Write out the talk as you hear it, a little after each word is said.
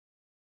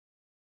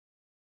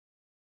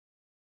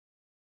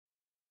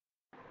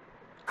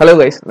Hello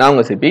guys, நான்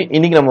உங்க CP.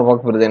 இன்னைக்கு நம்ம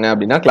பார்க்க போறது என்ன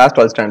அப்படினா class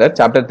 12 standard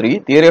chapter 3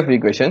 theory of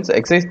equations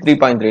exercise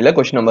 3.3 ல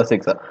question number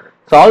 6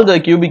 solve the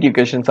cubic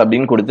equations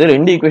அப்படினு கொடுத்து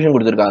ரெண்டு ஈக்குவேஷன்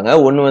கொடுத்திருக்காங்க.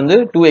 ஒன்னு வந்து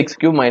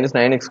 2x³ -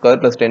 9x²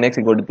 + 10x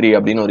 = 3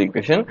 அப்படின ஒரு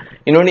ஈக்குவேஷன்.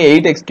 இன்னொன்னு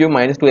 8x³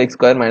 -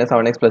 2x² -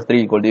 7x +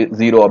 3 =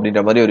 0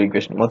 அப்படின்ற மாதிரி ஒரு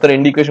ஈக்குவேஷன். மொத்தம்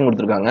ரெண்டு ஈக்குவேஷன்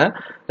கொடுத்திருக்காங்க.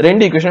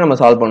 ரெண்டு ஈக்குவேஷன் நம்ம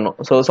சால்வ் பண்ணனும்.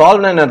 சோ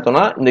சால்வ்னா என்ன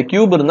அர்த்தம்னா இந்த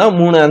கியூப் இருந்தா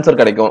மூணு ஆன்சர்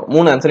கிடைக்கும்.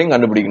 மூணு ஆன்சரையும்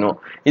கண்டுபிடிக்கணும்.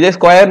 இதே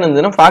ஸ்கொயர்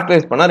இருந்ததுனா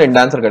ஃபேக்டரைஸ் பண்ணா ரெண்டு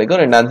ஆன்சர்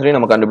கிடைக்கும். ரெண்டு ஆன்சரையும்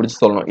நம்ம கண்டுபிடிச்சு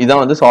சொல்லணும்.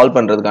 இதான் வந்து சால்வ்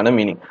பண்றதுக்கான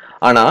மீனிங்.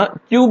 ஆனா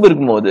கியூப்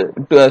இருக்கும்போது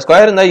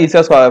ஸ்கொயர் இருந்தா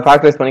ஈஸியா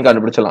ஃபேக்டரைஸ் பண்ணி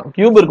கண்டுபிடிச்சலாம்.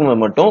 கியூப்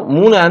இருக்கும்போது மட்டும்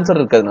மூணு ஆன்சர்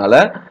இருக்கிறதுனால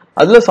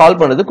அதுல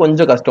சால்வ் பண்ணது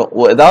கொஞ்சம் கஷ்டம்.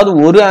 ஏதாவது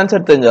ஒரு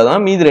ஆன்சர்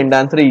தெரிஞ்சாதான் மீதி ரெண்டு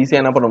ஆன்சரை ஈஸியா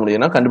என்ன பண்ண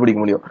முடியும்னா கண்டுபிடிக்க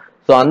முடியும்.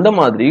 சோ அந்த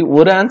மாதிரி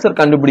ஒரு ஆன்சர்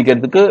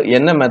கண்டுபிடிக்கிறதுக்கு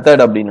என்ன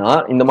மெத்தட் அப்படின்னா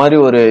இந்த மாதிரி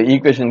ஒரு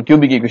ஈக்குவேஷன்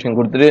கியூபிக் ஈக்குவேஷன்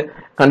கொடுத்துட்டு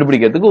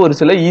கண்டுபிடிக்கிறதுக்கு ஒரு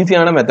சில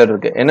ஈஸியான மெத்தட்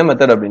இருக்கு. என்ன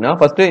மெத்தட் அப்படின்னா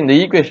ஃபர்ஸ்ட் இந்த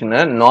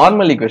ஈக்குவேஷனை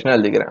நார்மல் ஈக்குவேஷனா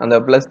எழுதிக்கிறேன். அந்த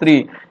 +3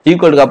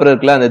 ஈக்குவலுக்கு அப்புறம்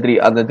இருக்குல்ல அந்த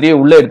 3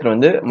 உள்ள எடுத்துட்டு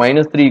வந்து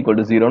 -3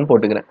 = 0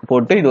 போட்டுக்கிறேன்.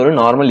 போட்டு இது ஒரு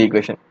normal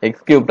equation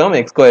x³ term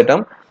x²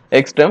 term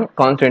x term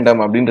constant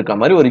term அப்படின்னு இருக்க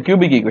மாதிரி ஒரு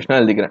கியூபிக்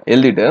ஈக்குவேஷனா எழுதிக்கிறேன்.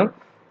 எழுதிட்டு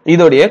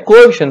இதோடைய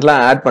கோஎஃபிஷியன்ட்லாம்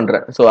ஆட்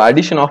பண்றேன். So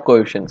addition of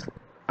coefficients.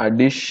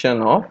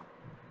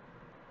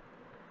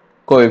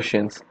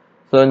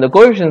 So இந்த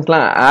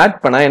கோஎஃபிஷியன்ட்ஸ்லாம் ஆட்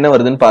பண்ணா என்ன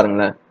வருதுன்னு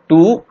பாருங்களேன்.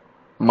 2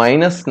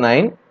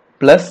 -9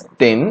 +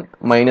 10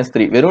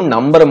 -3 வெறும்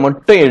நம்பரை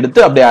மட்டும்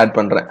எடுத்து அப்படியே ஆட்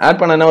பண்றேன். ஆட்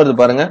பண்ணா என்ன வருது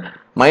பாருங்க.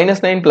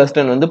 -9 +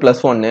 10 வந்து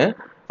 +1,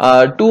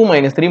 2 -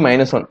 3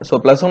 -1.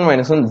 சோ +1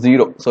 -1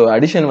 0. சோ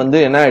அடிஷன் வந்து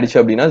என்ன ஆயிடுச்சு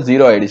அப்படின்னா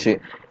 0 ஆயிடுச்சு.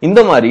 இந்த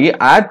மாதிரி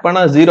ஆட்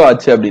பண்ணா 0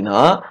 ஆச்சு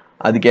அப்படின்னா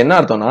அதுக்கு என்ன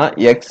அர்த்தம்னா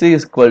x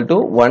 =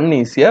 1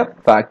 is a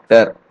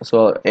factor. So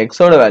x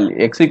ஓட வேல்யூ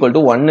x =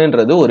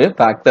 1ன்றது ஒரு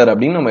ஃபேக்டர்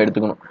அப்படின்னு நம்ம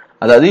எடுத்துக்கணும்.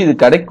 அதாவது இது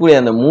கிடைக்கக்கூடிய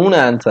அந்த மூணு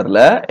ஆன்சர்ல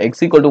x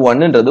 =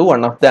 1ன்றது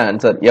one of the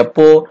answer.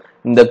 எப்போ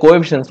இந்த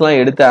கோஎஃபிஷியன்ட்ஸ்லாம்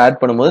எடுத்து ஆட்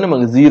பண்ணும்போது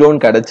நமக்கு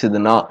 0ன்னு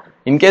கிடைச்சதுன்னா,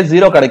 இன்கேஸ்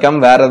 0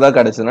 கிடைக்காம வேற ஏதாவது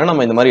கிடைச்சதுன்னா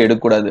நம்ம இந்த மாதிரி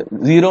எடுக்கக்கூடாது.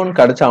 0ன்னு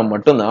கிடைச்சா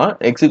மட்டும்தான்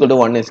x =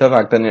 1 is a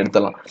factorன்னு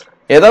எடுத்துலாம்.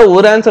 ஏதாவது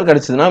ஒரு ஆன்சர்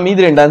கிடைச்சதுன்னா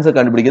மீதி ரெண்டு ஆன்சர்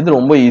கண்டுபிடிக்கிறது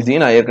ரொம்ப ஈஸி.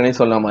 நான் ஏற்கனவே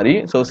சொன்ன மாதிரி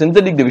சோ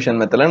சிந்தட்டிக் டிவிஷன்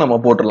மெத்தட்ல நம்ம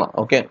போட்டுடலாம்.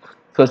 ஓகே,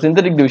 சோ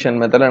சிந்தட்டிக் டிவிஷன்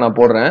மெத்தட்ல நான்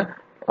போடுறேன்.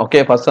 ஓகே,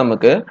 ஃபர்ஸ்ட்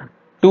சம்முக்கு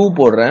 2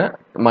 போடுறேன்,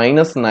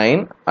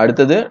 -9,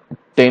 அடுத்தது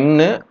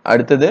 10,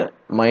 அடுத்தது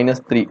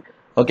 -3.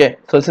 ஓகே,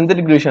 சோ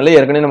சிந்தட்டிக் டிவிஷன்ல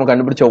ஏற்கனவே நம்ம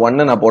கண்டுபிடிச்ச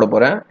 1 நான் போட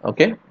போறேன்.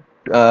 ஓகே,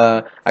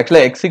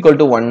 ஆக்சுவலா x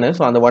 = 1.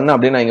 சோ அந்த 1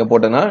 அப்படியே நான் இங்க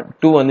போட்டேன்னா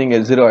 2 வந்து இங்க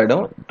 0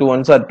 ஆயிடும். 2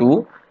 1s are 2,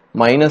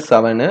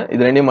 -7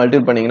 இது ரெண்டையும்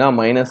மல்டிபிள் பண்ணீங்கன்னா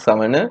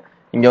 -7,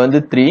 இங்க வந்து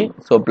 3,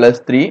 சோ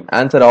 +3.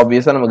 ஆன்சர்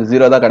ஆப்வியஸா நமக்கு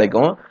 0 தான்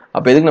கிடைக்கும்.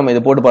 அப்ப எதுக்கு நம்ம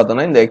இதை போட்டு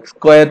பார்த்தோம்னா இந்த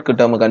x²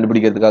 term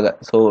கண்டுபிடிக்கிறதுக்காக.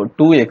 So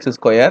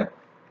 2x²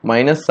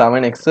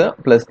 -7x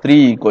 + 3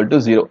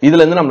 = 0.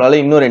 இதுல இருந்து நம்மளால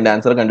இன்னும் ரெண்டு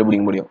ஆன்சர்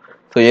கண்டுபிடிக்க முடியும்.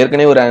 சோ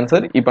ஏற்கனவே ஒரு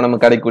ஆன்சர், இப்போ நம்ம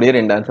கிடைக்கக்கூடிய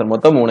ரெண்டு ஆன்சர்,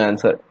 மொத்தம் மூணு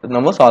ஆன்சர்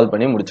நம்ம சால்வ்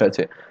பண்ணி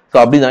முடிச்சாச்சு. சோ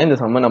அப்படிதான் இந்த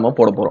சம்ம நம்ம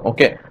போட போறோம்.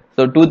 Okay,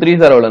 so 2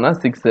 3s are எவ்வளவுனா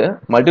 6,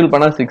 multiple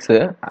பண்ணா 6,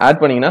 ஆட்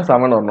பண்ணீங்கன்னா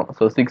 7 வரணும்.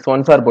 சோ 6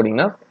 1s are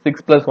போட்டீங்கன்னா 6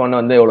 + 1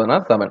 வந்து எவ்வளவுனா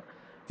 7,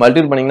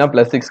 மல்டிபிள் பண்ணீங்கன்னா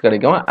 +6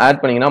 கிடைக்கும்,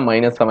 ஆட் பண்ணீங்கன்னா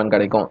 -7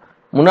 கிடைக்கும்.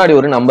 முன்னாடி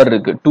ஒரு நம்பர்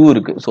இருக்கு 2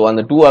 இருக்கு. சோ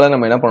அந்த 2 ஆல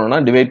நம்ம என்ன பண்ணனும்னா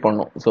டிவைட்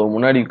பண்ணனும். சோ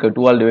முன்னாடி இருக்க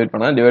 2 ஆல் டிவைட்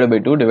பண்ணா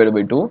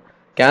 /2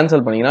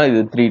 கேன்சல் பண்ணீங்கன்னா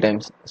இது 3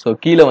 டைம்ஸ். சோ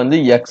கீழ வந்து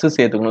x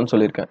சேர்த்துக்கணும்னு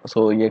சொல்லிருக்கேன். சோ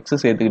x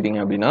சேர்த்துக்கிட்டீங்க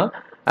அப்படின்னா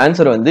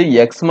ஆன்சர் வந்து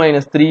x -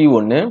 3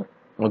 ஒன்னு.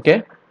 ஓகே,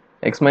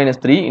 x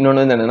 - 3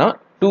 இன்னொன்னு வந்து என்னன்னா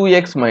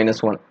 2x -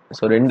 1.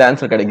 சோ ரெண்டு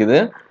ஆன்சர் கிடைக்குது.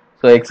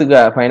 சோ x க்கு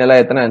ஃபைனலா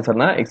எத்தனை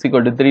ஆன்சர்னா x =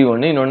 3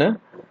 ஒன்னு, இன்னொன்னு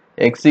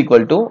x =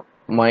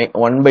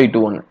 1/2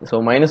 ஒன்னு. சோ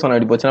 -1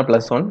 அடி போச்சுன்னா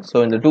 +1. சோ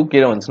இந்த 2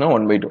 கீழ வந்துச்சுன்னா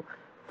 1/2.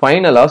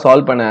 ஃபைனலா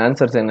சால்வ் பண்ண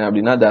ஆன்சர்ஸ் என்ன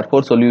அப்படின்னா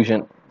therefore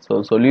சொல்யூஷன். சோ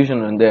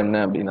சொல்யூஷன் வந்து என்ன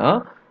அப்படின்னா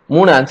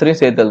மூணு ஆன்சரையும்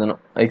சேர்த்து எழுதணும்.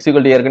 x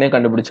 = ஏற்கனவே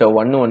கண்டுபிடிச்ச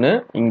 1 1,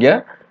 இங்க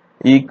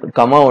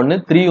கமா 1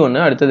 3 1,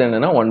 அடுத்தது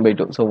என்னன்னா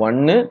 1/2. சோ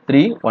 1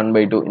 3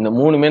 1/2 இந்த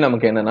மூணுமே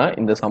நமக்கு என்னன்னா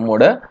இந்த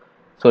சம்மோட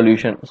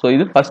சொல்யூஷன். சோ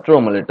இது ஃபர்ஸ்ட்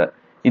ரோமன் லெட்டர்.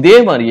 இதே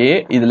மாதிரியே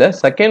இதுல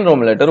செகண்ட்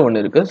ரோமன் லெட்டர்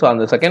ஒன்னு இருக்கு. சோ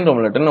அந்த செகண்ட்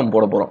ரோமன் லெட்டர் நம்ம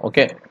போட போறோம்.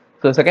 Okay,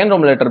 so second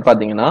Roman letter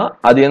பாத்தீங்கன்னா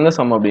அது என்ன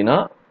சம் அப்படின்னா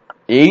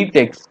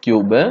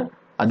 8x³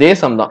 அதே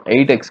சம் தான்.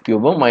 8x³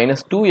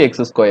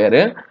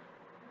 -2x²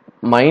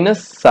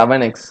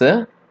 -7x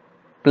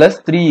 +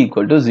 3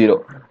 = 0.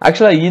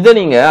 ஆக்சுவலா இதை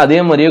நீங்க அதே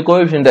மாதிரியே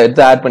கோஎஃபிஷியன்ட்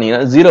எடுத்து ஆட்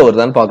பண்ணீங்கன்னா 0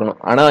 வருதான்னு பார்க்கணும்.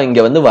 ஆனா இங்க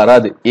வந்து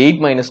வராது. 8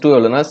 - 2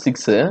 எவ்வளவுனா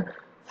 6,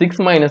 6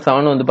 -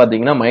 7 வந்து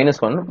பாத்தீங்கன்னா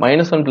 -1,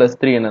 -1 +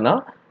 3 என்னன்னா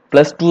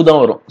 +2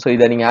 தான் வரும். சோ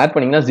இதை நீங்க ஆட்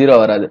பண்ணீங்கன்னா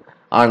 0 வராது.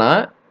 ஆனா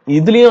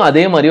இதுலயும்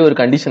அதே மாதிரி ஒரு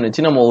கண்டிஷன்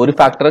வச்சு நம்ம ஒரு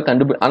ஃபேக்டரை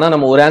ஆனா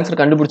நம்ம ஒரு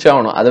ஆன்சர் கண்டுபிடிச்சே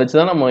ஆகணும். அதை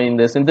வச்சுதான் நம்ம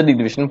இந்த சிந்தட்டிக்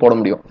டிவிஷன் போட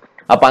முடியும்.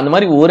 அப்ப அந்த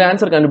மாதிரி ஒரு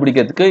ஆன்சர்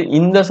கண்டுபிடிக்கிறதுக்கு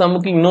இந்த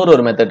சம்முக்கு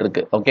இன்னொரு மெத்தட்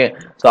இருக்கு. ஓகே,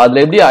 சோ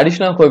அதுல எப்படி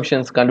அடிஷனல்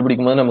கோஎஃபிஷியன்ட்ஸ்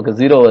கண்டுபிடிக்கும் போது நமக்கு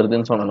 0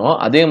 வருதுன்னு சொன்னோம்,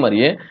 அதே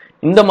மாதிரியே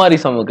இந்த மாதிரி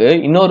சம்முக்கு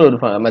இன்னொரு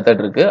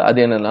மெத்தட் இருக்கு. அது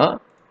என்னன்னா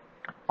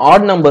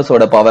ஆட்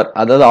நம்பர்ஸோட பவர்.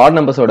 அதாவது ஆட்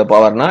நம்பர்ஸோட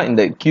பவர்னா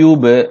இந்த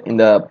கியூப்,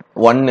 இந்த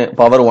 1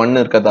 பவர் 1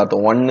 இருக்கிறதா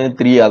அர்த்தம். 1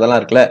 3 அதெல்லாம்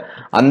இருக்குல்ல,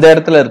 அந்த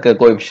இடத்துல இருக்க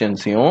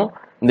கோஎஃபிஷியன்ட்ஸையும்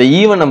இந்த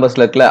ஈவன்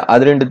நம்பர்ஸ்ல இருக்குல்ல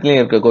அது ரெண்டுத்துலயும்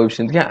இருக்க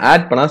கோஎஃபிஷியன்ட்ஸையும்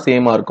ஆட் பண்ணா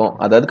சேமா இருக்கும்.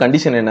 அதாவது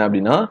கண்டிஷன் என்ன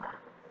அப்படின்னா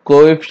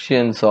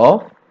coefficients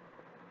of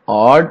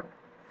add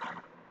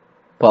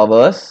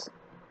powers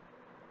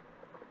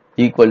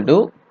equal to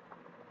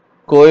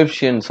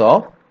coefficients of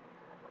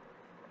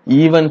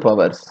even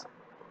powers.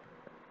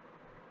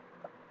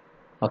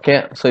 Okay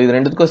so இது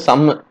ரெண்டுத்துக்கும்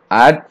சம்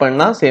ஆட்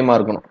பண்ணா சேமா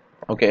இருக்கணும்.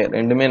 ஓகே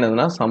ரெண்டுமே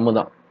என்னதுன்னா சம்மு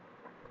தான்.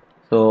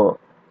 ஸோ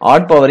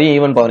ஆட் பவரையும்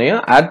ஈவன்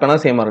பவரையும் ஆட் பண்ணா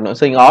சேமா இருக்கணும்.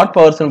 ஸோ இங்க ஆட்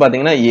பவர்ஸ்ன்னு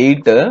பாத்தீங்கன்னா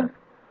 8,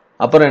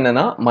 அப்புறம்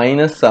என்னன்னா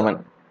 -7.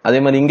 அதே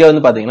மாதிரி இங்க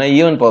வந்து பாத்தீங்கன்னா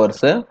ஈவன்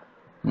பவர்ஸ்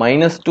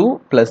 -2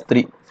 +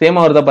 3 சேமா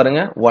வருதா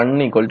பாருங்க, 1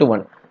 =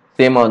 1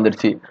 சேமா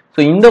வந்துருச்சு. ஸோ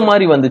இந்த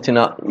மாதிரி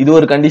வந்துச்சுன்னா இது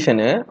ஒரு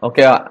கண்டிஷனு.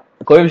 ஓகே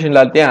கோஎஃபிஷியன்ட்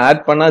எல்லாத்தையும்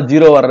ஆட் பண்ணா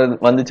 0 வர்றது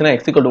வந்துச்சுன்னா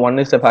x =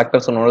 1 இஸ் a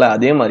ஃபேக்டர் சொன்னோம்ல,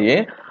 அதே மாதிரியே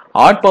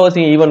ஆட்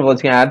பவர்ஸையும் ஈவன்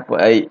பவர்ஸையும்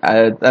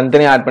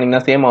தனித்தனியாக ஆட்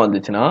பண்ணீங்கன்னா சேமா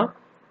வந்துச்சுன்னா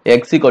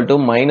x =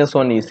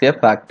 -1 is a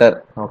factor.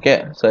 Okay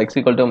so x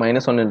 =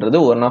 -1ன்றது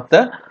one of the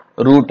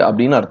root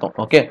அப்படின்னு அர்த்தம்.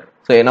 ஓகே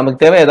ஸோ நமக்கு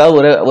தேவை ஏதாவது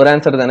ஒரு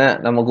ஆன்சர் தானே,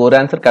 நமக்கு ஒரு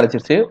ஆன்சர்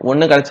கிடைச்சிருச்சு,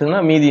 ஒன்று கிடைச்சதுன்னா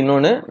மீதி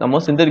இன்னொன்று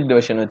நம்ம சிந்தடிக்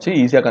டிவிஷன் வச்சு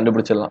ஈஸியாக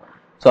கண்டுபிடிச்சிடலாம்.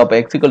 ஸோ அப்போ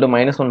x =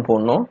 -1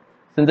 போடணும்.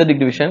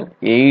 Synthetic division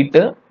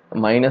 8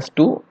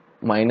 -2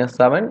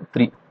 -7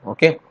 3.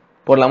 ஓகே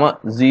போடலாமா?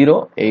 0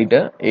 8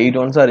 8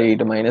 1s are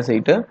 8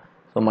 -8.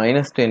 ஸோ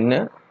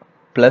 -10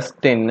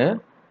 +10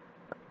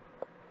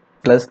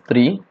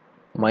 +3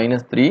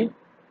 -3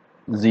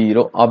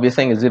 0.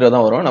 ஆப்வியஸா இங்க 0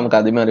 தான் வரும், நமக்கு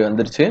அதே மாதிரி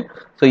வந்துருச்சு.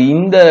 ஸோ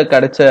இங்க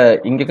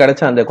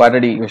கிடைச்ச அந்த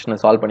குவாட்ரடிக் ஈக்குவேஷனை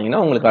சால்வ்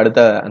பண்ணீங்கன்னா உங்களுக்கு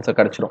அடுத்த ஆன்சர்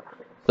கிடைச்சிடும்.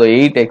 So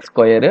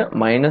 8x²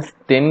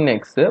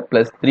 -10x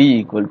 + 3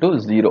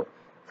 = 0.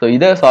 ஸோ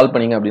இதை சால்வ்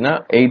பண்ணீங்க அப்படின்னா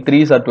 8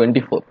 3s are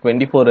 24.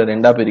 24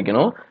 ரெண்டா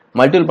பிரிக்கணும்,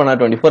 மல்டிபிள் பண்ணா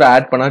 24,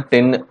 ஆட் பண்ணா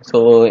 10. ஸோ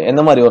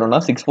எந்த மாதிரி வரும்னா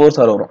 6 4s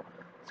வரும்.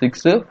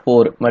 6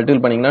 4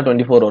 மல்டிபிள் பண்ணீங்கன்னா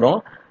 24 வரும்,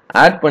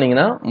 ஆட்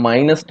பண்ணீங்கன்னா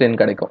 -10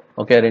 கிடைக்கும்.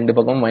 ஓகே ரெண்டு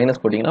பக்கம்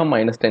மைனஸ் போட்டீங்கன்னா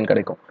 -10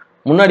 கிடைக்கும்.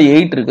 முன்னாடி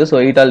 8 இருக்கு, ஸோ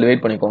 8 ஆல்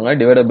டிவைட் பண்ணிக்கோங்க.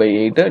 Divided by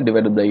 8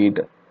 divided by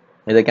 8.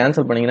 இதை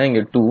கேன்சல் பண்ணீங்கன்னா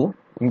இங்க 2,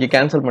 இங்க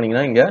கேன்சல்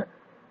பண்ணீங்கன்னா இங்க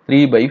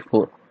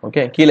 3/4.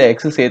 ஓகே கீழே x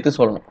சேர்த்து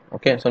சொல்லணும்.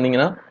 ஓகே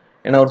சொன்னீங்கன்னா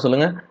என்ன வரும்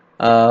சொல்லுங்க?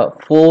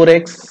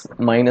 4x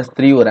 -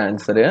 3 ஒரு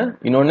ஆன்சரு,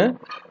 இன்னொன்னு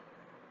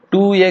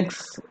 2x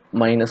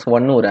 -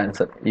 1 ஒரு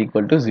ஆன்சர்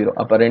ஈக்குவல் டு 0.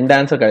 அப்போ ரெண்டு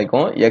ஆன்சர்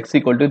கிடைக்கும். x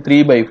 =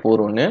 3/4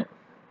 ஒன்று,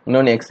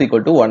 இன்னொன்று x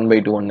 =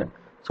 1/2 ஒன்று.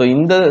 ஸோ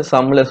இந்த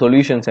சம்மில்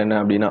சொல்யூஷன்ஸ் என்ன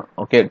அப்படின்னா,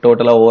 ஓகே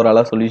டோட்டலாக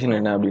ஓவராலாக சொல்யூஷன்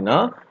என்ன அப்படின்னா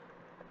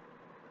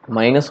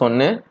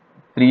 -1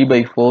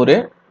 3/4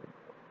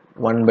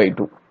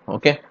 1/2.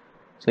 ஓகே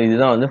ஸோ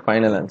இதுதான் வந்து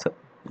ஃபைனல் ஆன்சர்.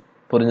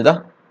 புரிஞ்சுதா?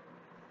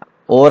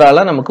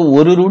 ஓவராலாக நமக்கு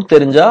ஒரு ரூட்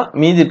தெரிஞ்சா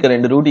மீதி இருக்க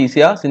ரெண்டு ரூட்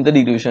ஈஸியாக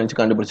சிந்தடிக் டிவிஷன் வச்சு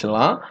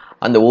கண்டுபிடிச்சிடலாம்.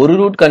 அந்த ஒரு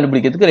ரூட்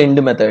கண்டுபிடிக்கிறதுக்கு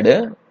ரெண்டு மெத்தடு.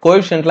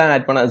 கோஎஃபிஷியன்ட்லாம்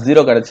ஆட் பண்ணால்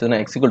 0 கிடைச்சதுன்னா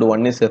x =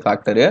 1 இஸ்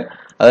ஃபேக்டரு,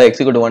 அதாவது x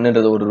 =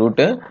 1ன்றது ஒரு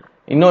ரூட்டு.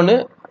 இன்னொன்று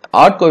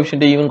add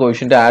coefficient even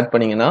coefficient add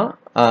பண்ணீங்கன்னா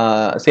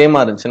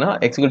சேமாக இருந்துச்சுன்னா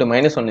x =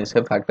 -1 இஸ்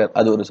ஃபேக்டர்,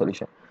 அது ஒரு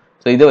சொல்யூஷன்.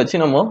 ஸோ இதை வச்சு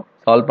நம்ம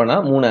சால்வ்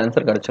பண்ணால் 3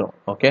 ஆன்சர் கிடைச்சிரும்.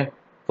 ஓகே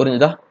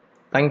புரிஞ்சுதா?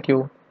 தேங்க்யூ.